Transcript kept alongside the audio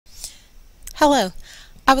Hello,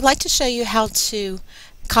 I would like to show you how to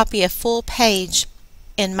copy a full page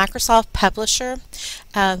in Microsoft Publisher.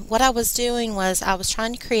 What I was doing was I was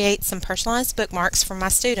trying to create some personalized bookmarks for my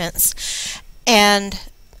students, and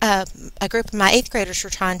a group of my 8th graders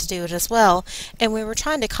were trying to do it as well, and we were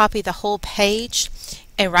trying to copy the whole page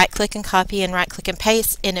and right-click and copy and right-click and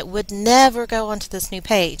paste, and it would never go onto this new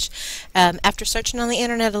page. After searching on the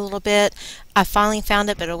internet a little bit, I finally found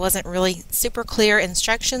it, but it wasn't really super clear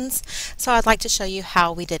instructions, so I'd like to show you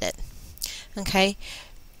how we did it. Okay,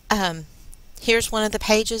 here's one of the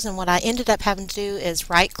pages, and what I ended up having to do is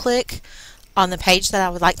right-click on the page that I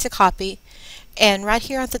would like to copy, and right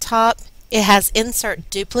here at the top it has Insert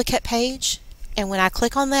Duplicate Page, and when I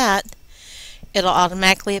click on that, it'll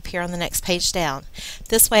automatically appear on the next page down.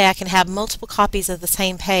 This way I can have multiple copies of the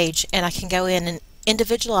same page, and I can go in and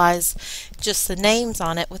individualize just the names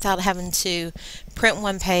on it without having to print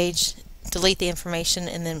one page, delete the information,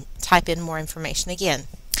 and then type in more information again.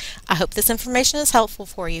 I hope this information is helpful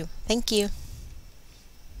for you. Thank you.